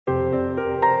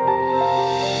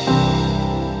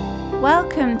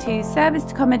Welcome to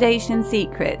Serviced Accommodation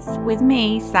Secrets with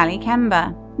me, Sally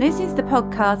Kemba. This is the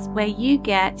podcast where you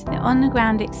get the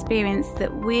on-the-ground experience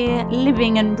that we're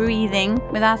living and breathing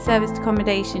with our serviced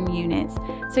accommodation units.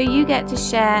 So you get to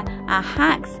share our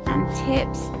hacks and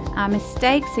tips, our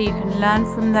mistakes, so you can learn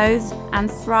from those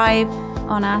and thrive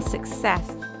on our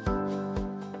success.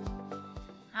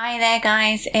 Hi there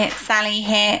guys, it's Sally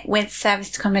here with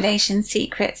Serviced Accommodation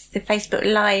Secrets, the Facebook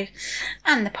Live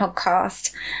and the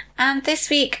podcast. And this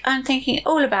week I'm thinking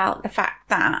all about the fact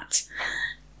that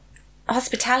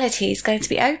hospitality is going to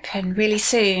be open really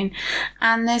soon,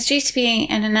 and there's due to be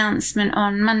an announcement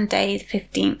on Monday the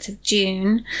 15th of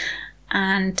June,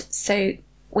 and so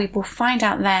we will find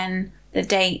out then the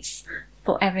dates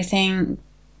for everything.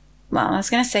 Well, I was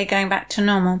going to say going back to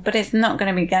normal, but it's not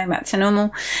going to be going back to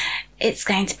normal. It's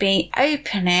going to be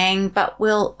opening, but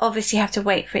we'll obviously have to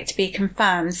wait for it to be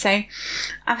confirmed. So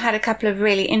I've had a couple of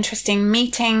really interesting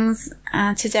meetings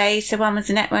today. So one was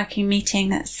a networking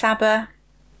meeting at Sabah.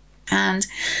 And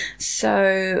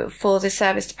so for the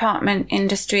service department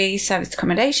industry, service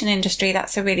accommodation industry,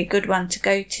 that's a really good one to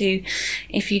go to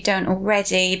if you don't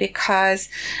already, because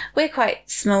we're quite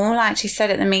small. I actually said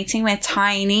at the meeting, we're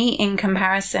tiny in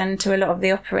comparison to a lot of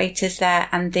the operators there,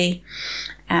 and the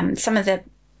some of the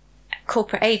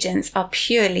corporate agents are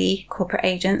purely corporate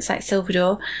agents like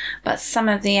Silverdor, but some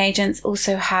of the agents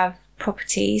also have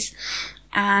properties.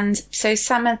 And so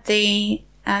some of the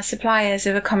suppliers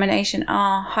of accommodation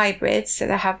are hybrids, so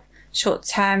they have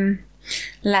short-term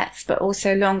lets but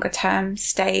also longer-term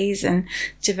stays and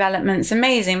developments,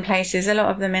 amazing places, a lot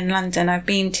of them in London I've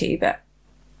been to. But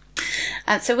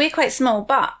so we're quite small,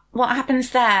 but what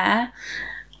happens there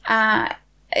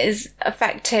is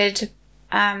affected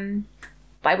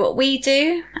by what we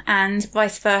do and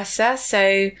vice versa.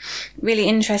 So really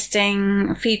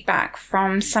interesting feedback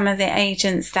from some of the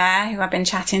agents there who I've been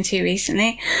chatting to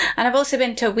recently. And I've also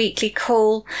been to a weekly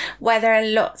call where there are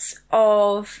lots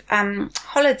of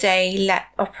holiday let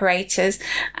operators,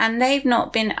 and they've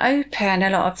not been open,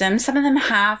 a lot of them. Some of them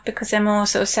have, because they're more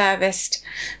sort of serviced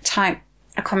type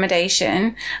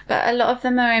accommodation, but a lot of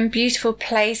them are in beautiful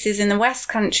places in the West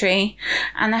Country,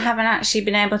 and they haven't actually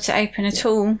been able to open at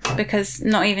all, because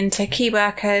not even to key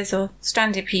workers or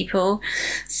stranded people.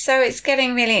 So it's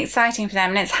getting really exciting for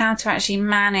them, and it's how to actually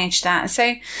manage that.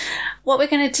 So what we're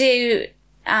going to do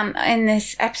in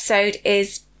this episode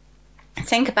is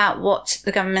think about what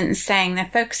the government is saying they're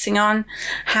focusing on,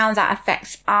 how that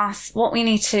affects us, what we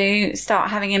need to start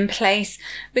having in place,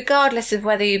 regardless of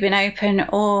whether you've been open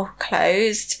or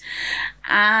closed,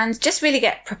 and just really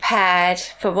get prepared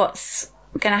for what's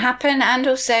going to happen. And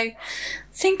also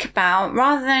think about,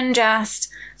 rather than just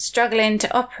struggling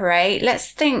to operate, let's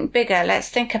think bigger. Let's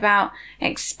think about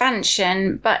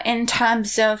expansion, but in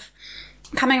terms of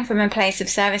coming from a place of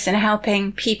service and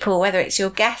helping people, whether it's your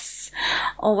guests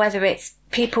or whether it's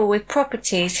people with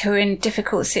properties who are in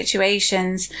difficult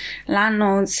situations,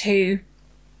 landlords who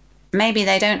maybe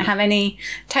they don't have any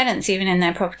tenants even in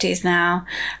their properties now,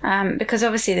 because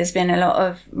obviously there's been a lot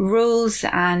of rules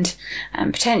and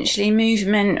potentially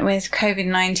movement with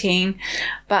COVID-19,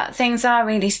 but things are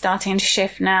really starting to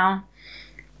shift now.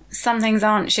 Some things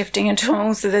aren't shifting at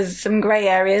all, so there's some grey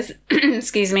areas,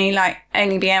 excuse me, like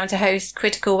only being able to host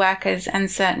critical workers and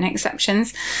certain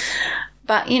exceptions.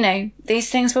 But, you know, these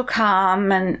things will come,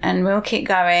 and we'll keep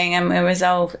going, and we'll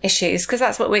resolve issues, because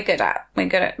that's what we're good at. We're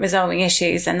good at resolving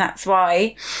issues, and that's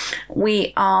why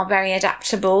we are very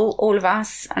adaptable, all of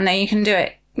us. I know you can do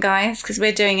it, guys, because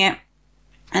we're doing it,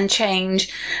 and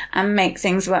change and make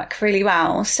things work really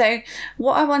well. So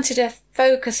what I wanted to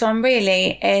focus on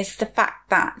really is the fact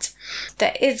that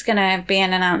there is going to be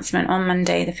an announcement on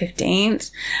Monday the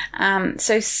 15th.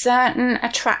 So certain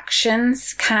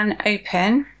attractions can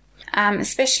open,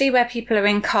 especially where people are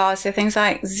in cars. So things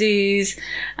like zoos,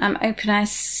 open air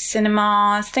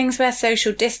cinemas, things where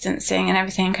social distancing and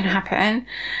everything can happen.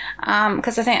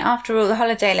 Because I think after all, the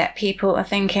holiday let people are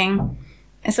thinking,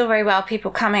 it's all very well people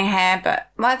coming here,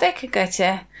 but well, they could go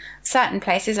to certain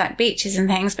places like beaches and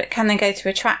things, but can they go to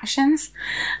attractions?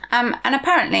 And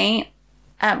apparently,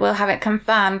 we'll have it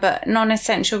confirmed, but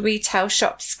non-essential retail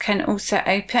shops can also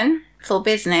open for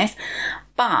business.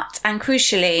 But, and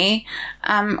crucially,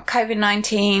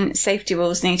 COVID-19 safety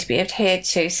rules need to be adhered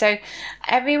to. So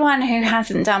everyone who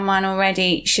hasn't done one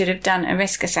already should have done a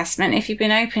risk assessment. If you've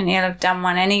been open, you'll have done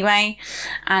one anyway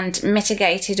and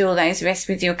mitigated all those risks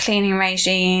with your cleaning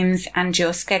regimes and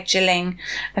your scheduling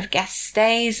of guest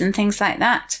stays and things like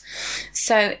that.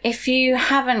 So if you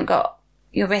haven't got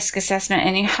your risk assessment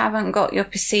and you haven't got your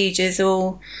procedures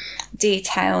all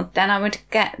detailed, then I would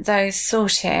get those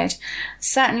sorted.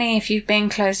 Certainly if you've been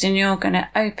closed and you're going to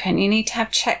open, you need to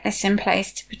have checklists in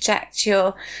place to protect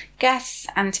your guests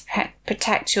and to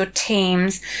protect your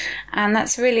teams. And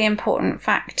that's a really important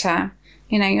factor.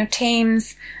 You know, your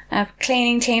teams,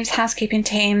 cleaning teams, housekeeping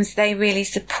teams, they really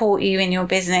support you in your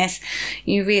business.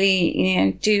 You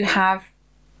really, do have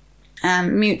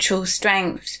mutual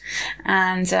strength,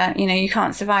 and you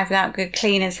can't survive without good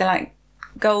cleaners. They're like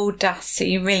gold dust, so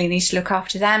you really need to look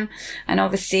after them. And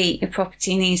obviously your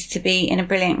property needs to be in a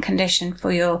brilliant condition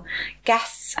for your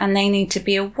guests, and they need to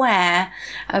be aware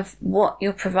of what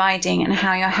you're providing and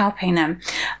how you're helping them.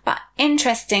 But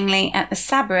interestingly, at the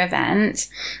Sabra event,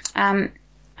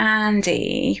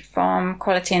 Andy from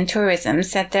Quality and Tourism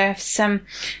said there are some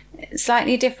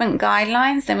slightly different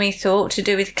guidelines than we thought to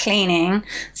do with cleaning.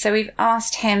 So we've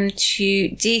asked him to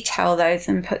detail those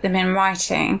and put them in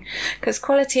writing, because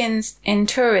Quality in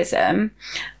Tourism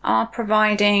are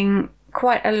providing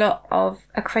quite a lot of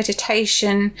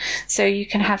accreditation, so you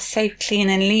can have safe, clean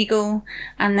and legal,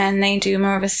 and then they do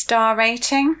more of a star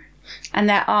rating. And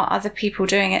there are other people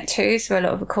doing it too. So a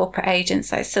lot of the corporate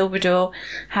agents like Silverdor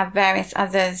have various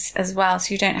others as well.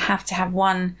 So you don't have to have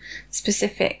one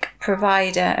specific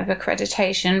provider of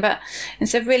accreditation, but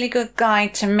it's a really good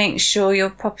guide to make sure your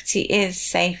property is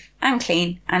safe and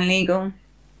clean and legal.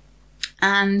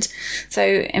 And so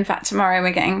in fact, tomorrow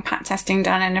we're getting pat testing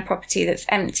done in a property that's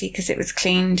empty because it was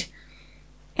cleaned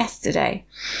yesterday.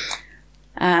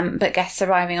 But guests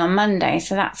arriving on Monday,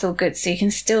 so that's all good. So you can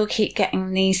still keep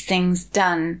getting these things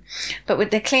done. But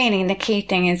with the cleaning, the key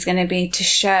thing is going to be to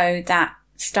show that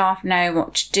staff know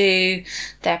what to do,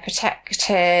 they're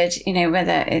protected,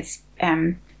 whether it's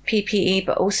PPE,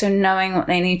 but also knowing what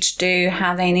they need to do,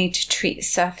 how they need to treat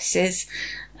surfaces,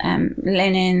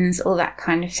 linens, all that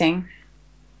kind of thing.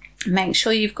 Make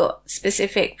sure you've got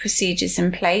specific procedures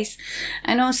in place,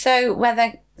 and also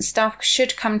whether staff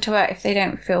should come to work if they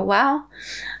don't feel well,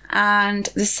 and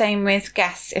the same with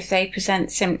guests. If they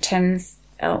present symptoms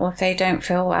or if they don't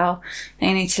feel well,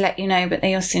 they need to let you know, but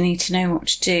they also need to know what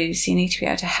to do, so you need to be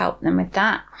able to help them with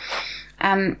that.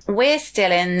 We're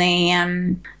still in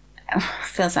the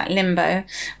feels like limbo.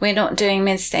 We're not doing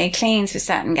mid-stay cleans for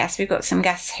certain guests. We've got some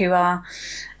guests who are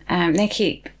they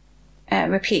keep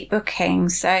repeat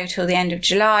bookings, so till the end of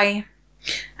July.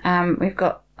 We've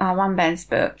got our one beds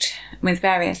booked with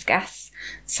various guests.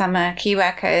 Some are key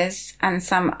workers and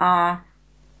some are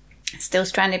still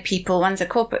stranded people. One's a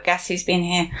corporate guest who's been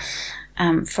here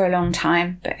for a long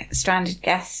time, but stranded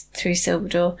guests through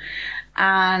Silverdor.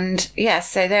 And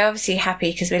so they're obviously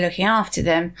happy because we're looking after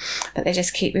them, but they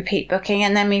just keep repeat booking.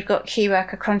 And then we've got key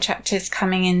worker contractors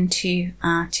coming into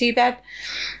our 2-bed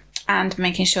and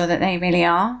making sure that they really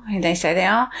are who they say they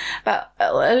are. But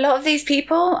a lot of these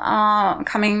people are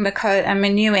coming and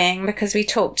renewing because we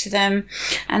talk to them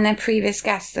and their previous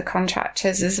guests, the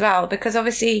contractors as well, because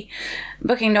obviously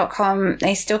Booking.com,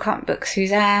 they still can't book through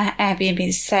there. Airbnb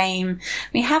the same.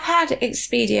 We have had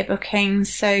Expedia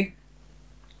bookings, so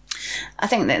I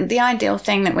think that the ideal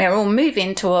thing that we're all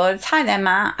moving towards, hi there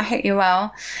Matt, I hope you're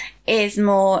well, is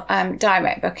more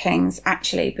direct bookings,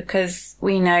 actually, because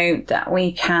we know that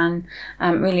we can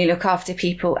really look after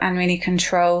people and really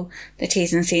control the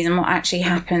T's and C's and what actually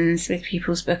happens with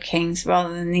people's bookings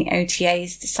rather than the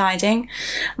OTAs deciding.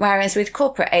 Whereas with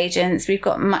corporate agents, we've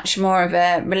got much more of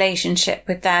a relationship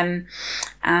with them,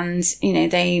 and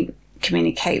they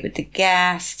communicate with the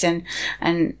guest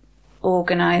and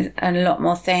organise a lot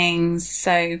more things,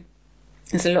 so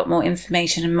there's a lot more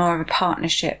information and more of a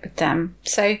partnership with them.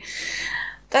 So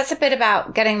that's a bit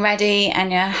about getting ready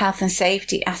and your health and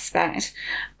safety aspect,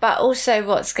 but also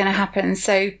what's going to happen.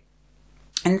 So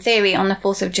in theory, on the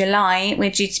 4th of July, we're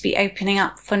due to be opening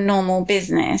up for normal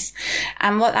business.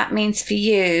 And what that means for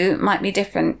you might be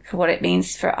different for what it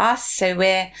means for us. So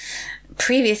we're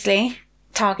previously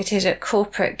targeted at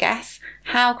corporate guests.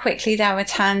 How quickly they'll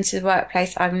return to the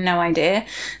workplace, I have no idea.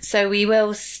 So we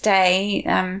will stay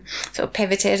sort of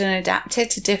pivoted and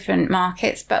adapted to different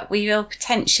markets, but we will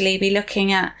potentially be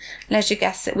looking at leisure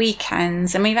guests at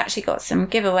weekends. And we've actually got some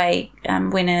giveaway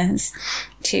winners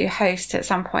to host at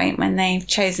some point when they've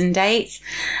chosen dates.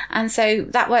 And so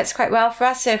that works quite well for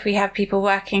us. So if we have people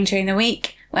working during the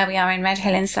week, where we are in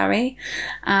Redhill in Surrey,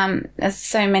 there's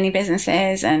so many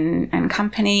businesses and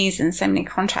companies and so many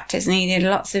contractors needed,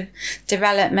 lots of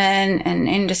development and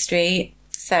industry,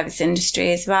 service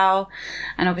industry as well.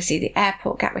 And obviously the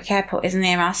airport, Gatwick Airport, is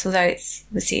near us, although it's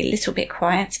obviously a little bit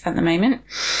quiet at the moment.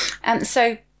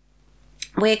 So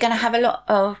we're going to have a lot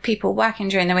of people working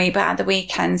during the week, but at the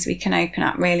weekends we can open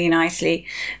up really nicely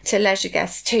to leisure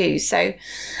guests too. So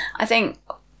I think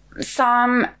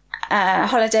some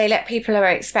holiday let people are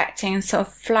expecting sort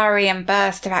of flurry and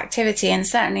burst of activity, and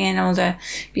certainly in all the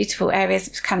beautiful areas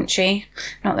of the country.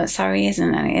 Not that Surrey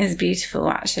isn't, and it is beautiful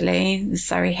actually, the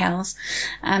Surrey Hills.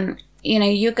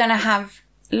 You're going to have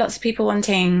lots of people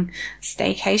wanting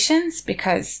staycations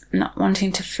because not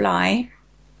wanting to fly.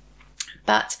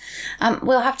 But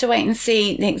we'll have to wait and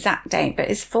see the exact date, but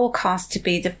it's forecast to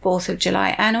be the 4th of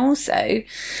July. And also,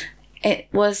 it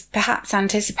was perhaps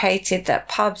anticipated that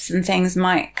pubs and things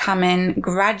might come in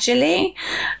gradually,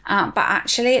 but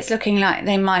actually it's looking like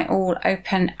they might all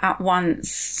open at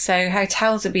once. So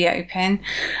hotels will be open,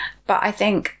 but I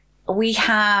think we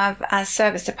have, as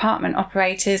service department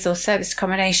operators or service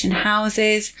accommodation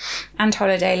houses and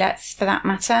holiday lets for that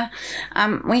matter,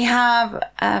 we have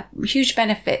a huge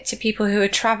benefit to people who are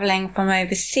travelling from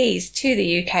overseas to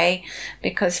the UK,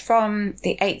 because from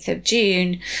the 8th of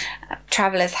June,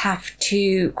 travellers have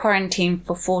to quarantine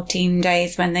for 14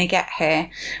 days when they get here,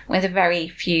 with a very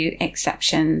few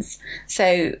exceptions.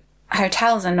 So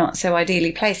hotels are not so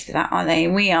ideally placed for that, are they?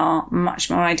 We are much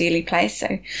more ideally placed,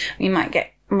 so we might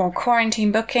get more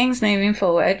quarantine bookings moving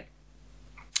forward.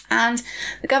 And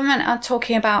the government are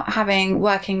talking about having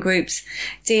working groups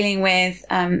dealing with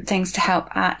things to help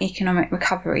our economic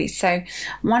recovery. So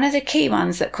one of the key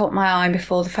ones that caught my eye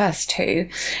before the first two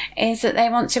is that they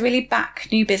want to really back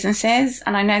new businesses.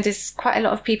 And I know there's quite a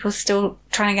lot of people still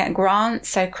trying to get grants,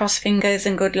 so cross fingers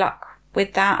and good luck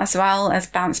with that, as well as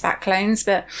bounce back loans.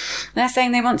 But they're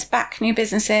saying they want to back new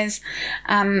businesses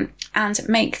and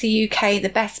make the UK the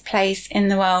best place in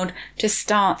the world to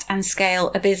start and scale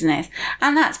a business.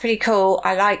 And that's pretty cool.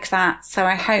 I like that. So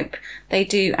I hope they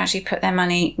do actually put their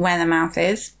money where their mouth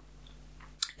is.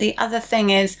 The other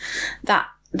thing is that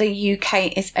the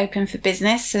UK is open for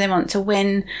business, so they want to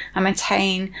win and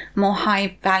maintain more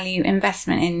high value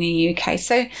investment in the UK.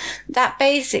 So that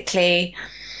basically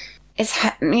is,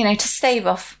 to stave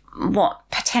off what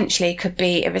potentially could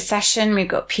be a recession. We've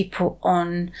got people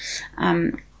on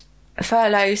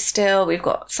furlough still. We've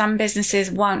got some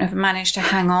businesses won't have managed to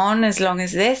hang on as long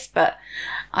as this, but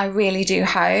I really do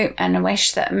hope and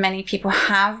wish that many people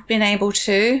have been able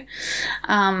to.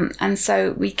 And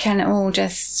so we can all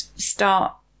just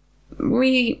start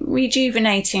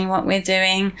rejuvenating what we're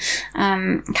doing,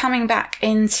 coming back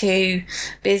into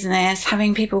business,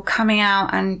 having people coming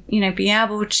out and, be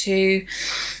able to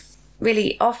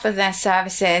really offer their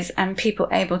services and people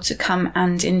able to come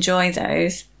and enjoy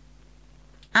those.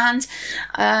 And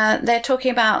they're talking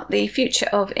about the future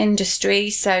of industry,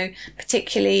 so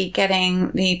particularly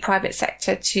getting the private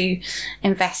sector to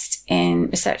invest in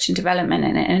research and development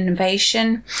and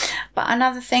innovation. But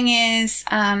another thing is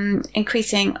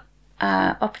increasing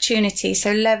opportunity,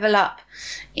 so level up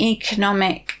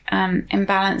economic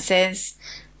imbalances,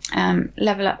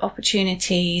 level up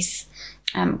opportunities,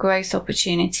 growth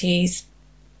opportunities,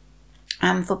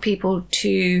 for people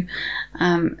to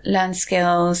learn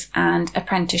skills and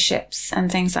apprenticeships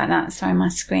and things like that. Sorry, my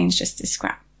screen's just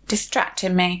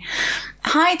distracted me.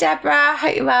 Hi Deborah,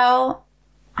 hope you're well.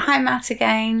 Hi Matt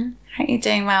again, hope you're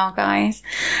doing well, guys.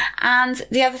 And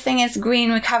the other thing is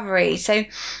green recovery. So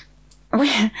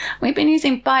we've been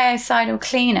using biocidal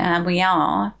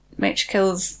cleaner, which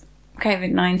kills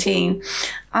COVID-19.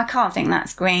 I can't think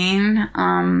that's green.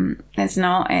 It's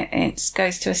not. It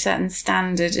goes to a certain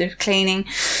standard of cleaning.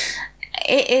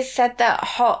 It is said that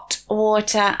hot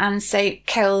water and soap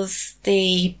kills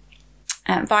the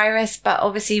virus, but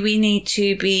obviously we need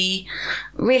to be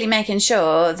really making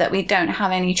sure that we don't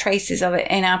have any traces of it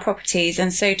in our properties.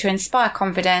 And so to inspire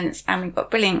confidence, and we've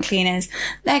got brilliant cleaners,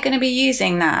 they're going to be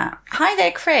using that. Hi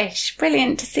there, Krish.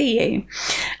 Brilliant to see you.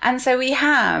 And so we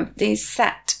have these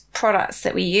set products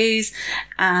that we use,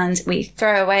 and we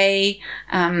throw away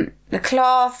the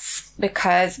cloths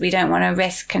because we don't want to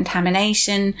risk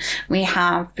contamination. We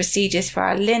have procedures for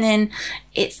our linen.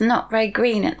 It's not very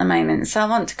green at the moment, so I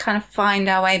want to kind of find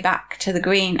our way back to the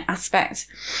green aspect.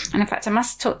 And in fact, I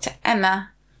must talk to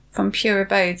Emma from Pure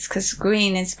Abodes, because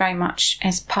green is very much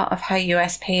as part of her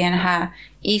USP and her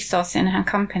ethos in her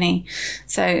company.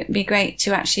 So it'd be great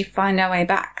to actually find our way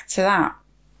back to that.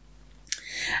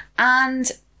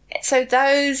 And so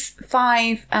those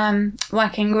 5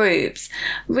 working groups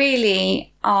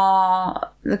really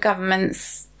are the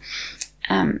government's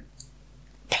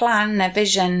plan, their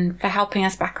vision for helping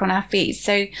us back on our feet.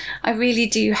 So I really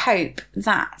do hope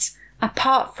that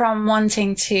apart from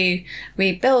wanting to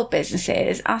rebuild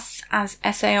businesses, us as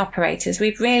SA operators,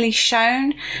 we've really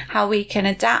shown how we can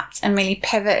adapt and really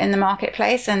pivot in the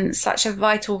marketplace, and such a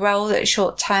vital role that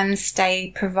short-term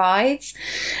stay provides,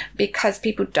 because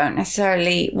people don't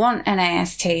necessarily want an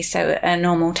AST, so a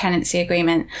normal tenancy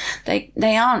agreement.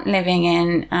 They aren't living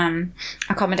in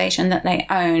accommodation that they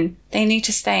own. They need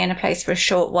to stay in a place for a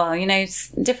short while. You know,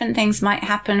 different things might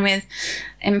happen with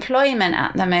employment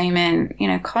at the moment, you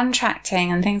know,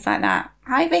 contracting and things like that.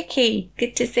 Hi, Vicky.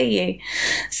 Good to see you.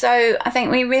 So I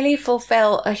think we really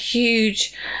fulfill a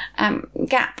huge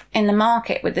gap in the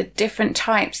market with the different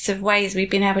types of ways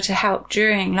we've been able to help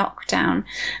during lockdown,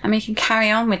 and we can carry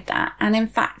on with that. And in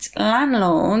fact,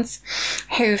 landlords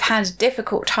who've had a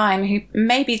difficult time, who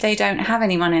maybe they don't have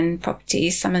anyone in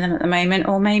properties, some of them at the moment,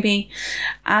 or maybe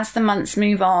as the months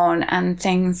move on and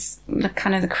things,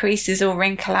 the creases all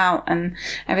wrinkle out and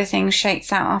everything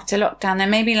shakes out after lockdown, there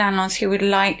may be landlords who would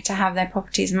like to have their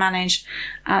properties managed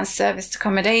as serviced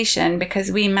accommodation,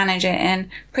 because we manage it in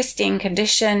pristine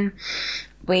condition.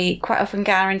 We quite often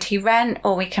guarantee rent,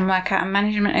 or we can work out a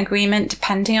management agreement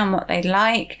depending on what they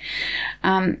like.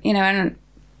 And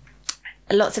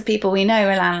lots of people we know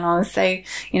are landlords, so,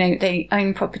 you know, they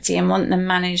own property and want them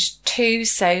managed too.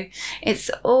 So it's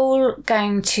all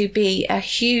going to be a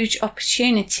huge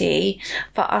opportunity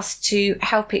for us to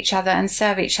help each other and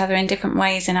serve each other in different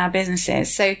ways in our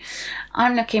businesses. So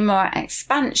I'm looking more at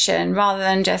expansion rather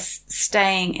than just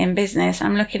staying in business.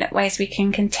 I'm looking at ways we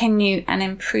can continue and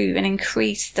improve and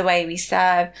increase the way we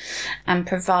serve and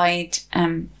provide,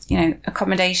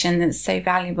 accommodation that's so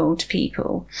valuable to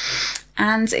people.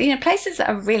 And, you know, places that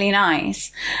are really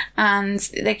nice and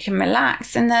they can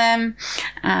relax in them.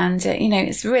 And,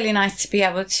 it's really nice to be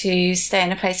able to stay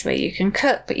in a place where you can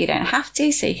cook, but you don't have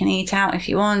to. So you can eat out if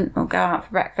you want, or go out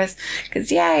for breakfast,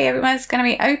 because, yay, everyone's going to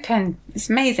be open. It's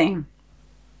amazing.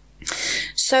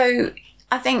 So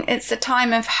I think it's a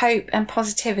time of hope and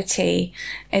positivity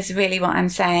is really what I'm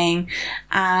saying.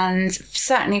 And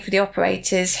certainly for the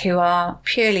operators who are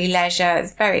purely leisure,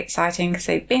 it's very exciting because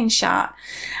they've been shut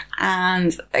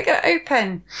and they're going to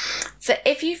open. So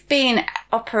if you've been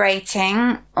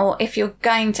operating, or if you're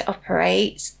going to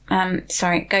operate, going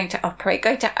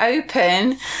to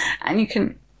open, and you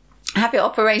can have your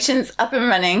operations up and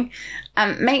running,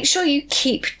 make sure you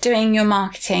keep doing your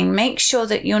marketing. Make sure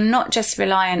that you're not just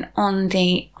reliant on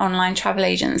the online travel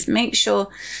agents. Make sure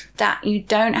that you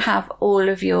don't have all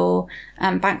of your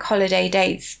bank holiday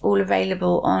dates all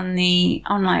available on the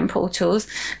online portals,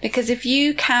 because if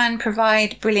you can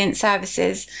provide brilliant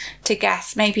services to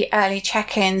guests, maybe early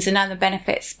check-ins and other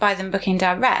benefits by them booking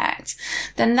direct,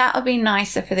 then that will be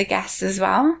nicer for the guests as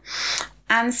well.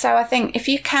 And so I think if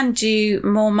you can do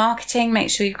more marketing, make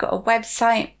sure you've got a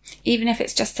website, even if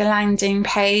it's just a landing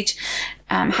page.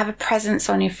 Have a presence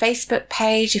on your Facebook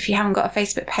page. If you haven't got a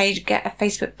Facebook page, get a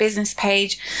Facebook business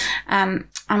page. I'm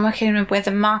working with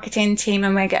a marketing team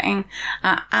and we're getting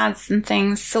ads and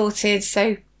things sorted.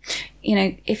 So,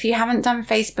 if you haven't done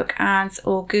Facebook ads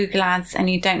or Google ads and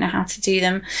you don't know how to do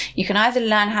them, you can either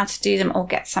learn how to do them or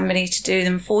get somebody to do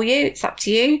them for you. It's up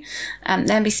to you.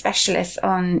 There'll be specialists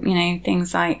on,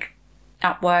 things like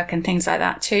Upwork and things like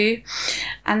that too.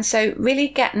 And so really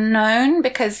get known,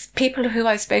 because people who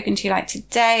I've spoken to, like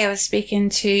today, I was speaking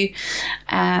to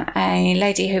a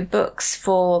lady who books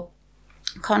for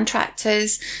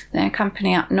contractors. They're a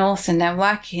company up north and they're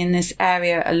working in this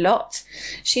area a lot.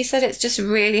 She said it's just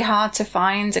really hard to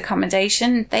find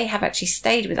accommodation. They have actually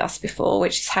stayed with us before,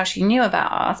 which is how she knew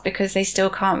about us, because they still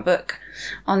can't book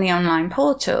on the online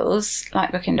portals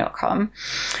like booking.com.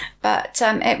 But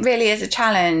it really is a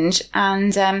challenge.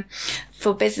 And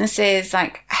for businesses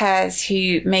like hers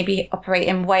who maybe operate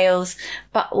in Wales,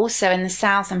 but also in the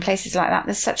south and places like that,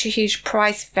 there's such a huge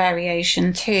price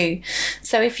variation too.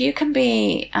 So if you can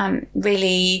be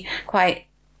really quite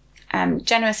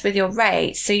generous with your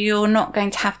rate, so you're not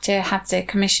going to have the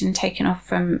commission taken off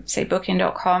from, say,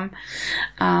 booking.com,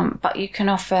 but you can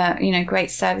offer,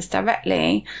 great service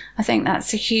directly, I think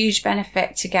that's a huge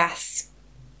benefit to guests.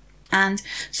 And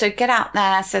so get out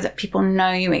there so that people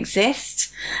know you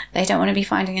exist. They don't want to be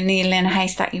finding a needle in a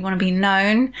haystack. You want to be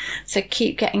known. So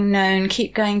keep getting known,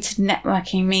 keep going to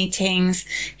networking meetings,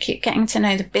 keep getting to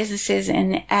know the businesses in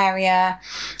the area.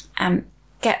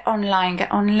 Get online,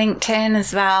 get on LinkedIn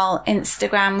as well,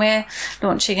 Instagram. We're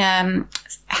launching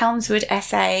Helmswood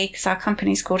SA, because our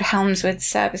company's called Helmswood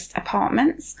Serviced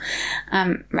Apartments,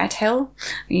 Red Hill.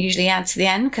 We usually add to the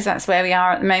end because that's where we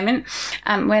are at the moment.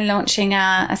 We're launching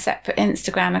a separate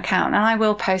Instagram account, and I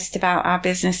will post about our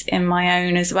business in my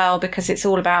own as well, because it's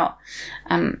all about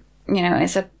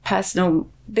it's a personal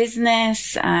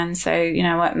business, and so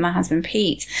I work with my husband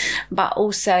Pete, but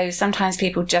also sometimes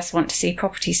people just want to see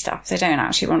property stuff. They don't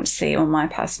actually want to see all my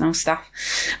personal stuff,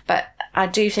 but I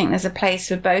do think there's a place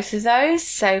for both of those.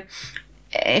 So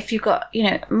if you've got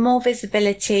more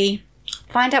visibility,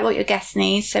 find out what your guests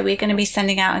need. So we're going to be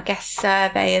sending out a guest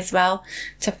survey as well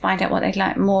to find out what they'd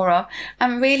like more of,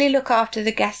 and really look after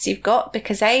the guests you've got,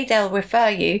 because they'll refer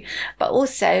you, but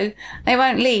also they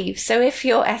won't leave. So if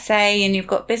you're SA and you've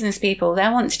got business people, they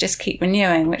want to just keep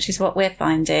renewing, which is what we're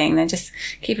finding. They're just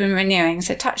keeping renewing.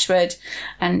 So touch wood,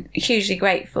 and hugely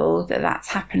grateful that that's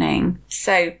happening.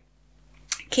 So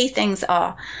key things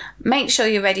are: make sure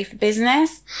you're ready for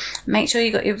business, make sure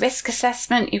you've got your risk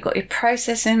assessment, you've got your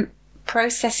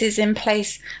processes in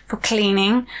place for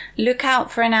cleaning. Look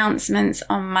out for announcements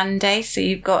on Monday, so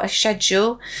you've got a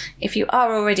schedule. If you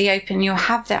are already open, you'll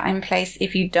have that in place.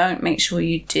 If you don't, make sure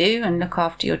you do, and look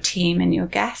after your team and your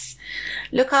guests.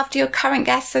 Look after your current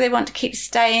guests, so they want to keep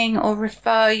staying or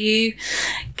refer you.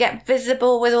 Get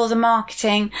visible with all the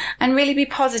marketing, and really be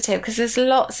positive, because there's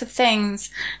lots of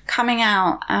things coming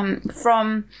out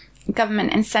from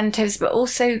government incentives, but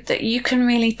also that you can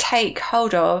really take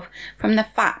hold of, from the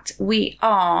fact we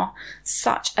are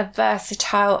such a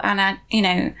versatile and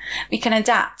we can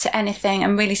adapt to anything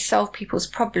and really solve people's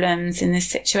problems in this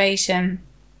situation.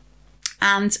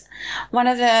 And one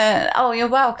of the, you're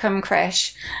welcome,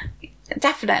 Krish.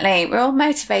 Definitely, we're all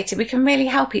motivated. We can really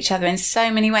help each other in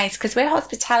so many ways, because we're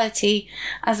hospitality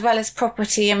as well as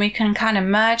property, and we can kind of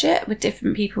merge it with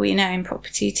different people we know in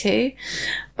property too.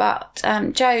 But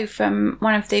Jo from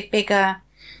one of the bigger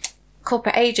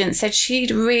corporate agents said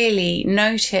she'd really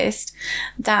noticed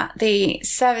that the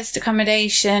serviced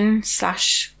accommodation /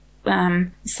 service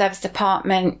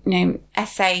department,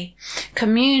 SA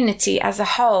community as a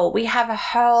whole, we have a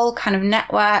whole kind of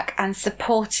network and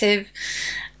supportive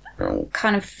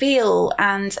kind of feel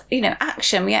and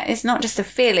action. It's not just a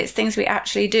feel, it's things we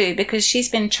actually do, because she's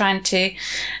been trying to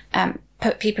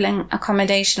put people in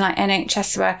accommodation like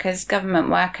NHS workers, government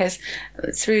workers,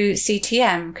 through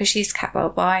CTM, because she's Cat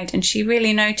Worldwide, and she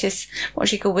really noticed what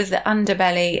she called was the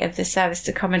underbelly of the serviced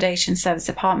accommodation, service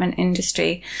apartment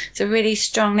industry. It's a really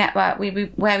strong network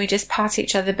where we just pass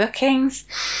each other bookings,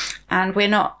 and we're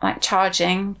not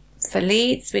charging for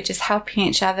leads. We're just helping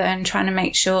each other and trying to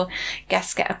make sure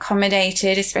guests get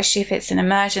accommodated, especially if it's an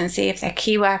emergency, if they're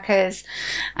key workers,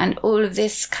 and all of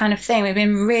this kind of thing. We've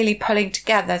been really pulling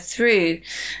together through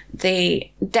the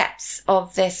depths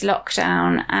of this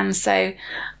lockdown. And so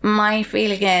my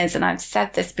feeling is, and I've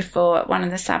said this before at one of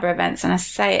the Sabre events, and I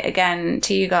say it again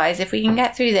to you guys, if we can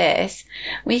get through this,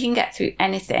 we can get through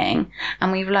anything.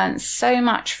 And we've learned so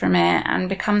much from it and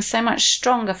become so much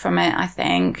stronger from it, I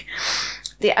think.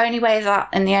 The only way is up,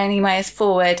 and the only way is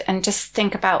forward, and just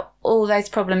think about all those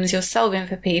problems you're solving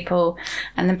for people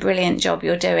and the brilliant job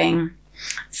you're doing.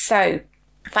 So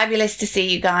fabulous to see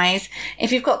you guys.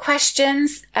 If you've got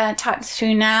questions, type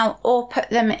through now or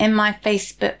put them in my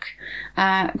Facebook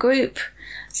group.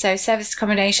 So Service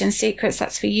Accommodation Secrets,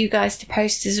 that's for you guys to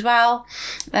post as well.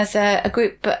 There's a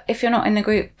group, but if you're not in the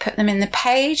group, put them in the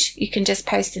page. You can just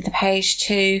post in the page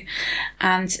too,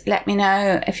 and let me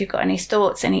know if you've got any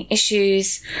thoughts, any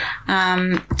issues.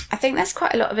 I think there's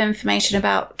quite a lot of information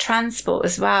about transport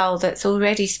as well that's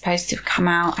already supposed to come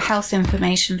out, health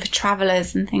information for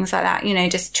travellers and things like that,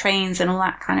 just trains and all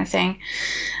that kind of thing.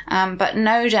 But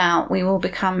no doubt we will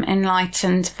become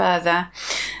enlightened further.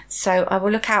 So I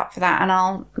will look out for that, and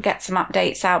I'll get some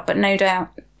updates out, but no doubt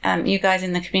you guys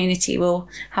in the community will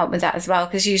help with that as well,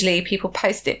 because usually people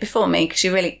post it before me because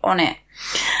you're really on it.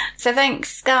 So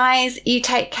thanks guys, you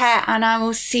take care, and I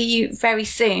will see you very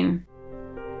soon.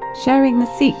 Sharing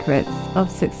the secrets of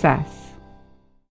success.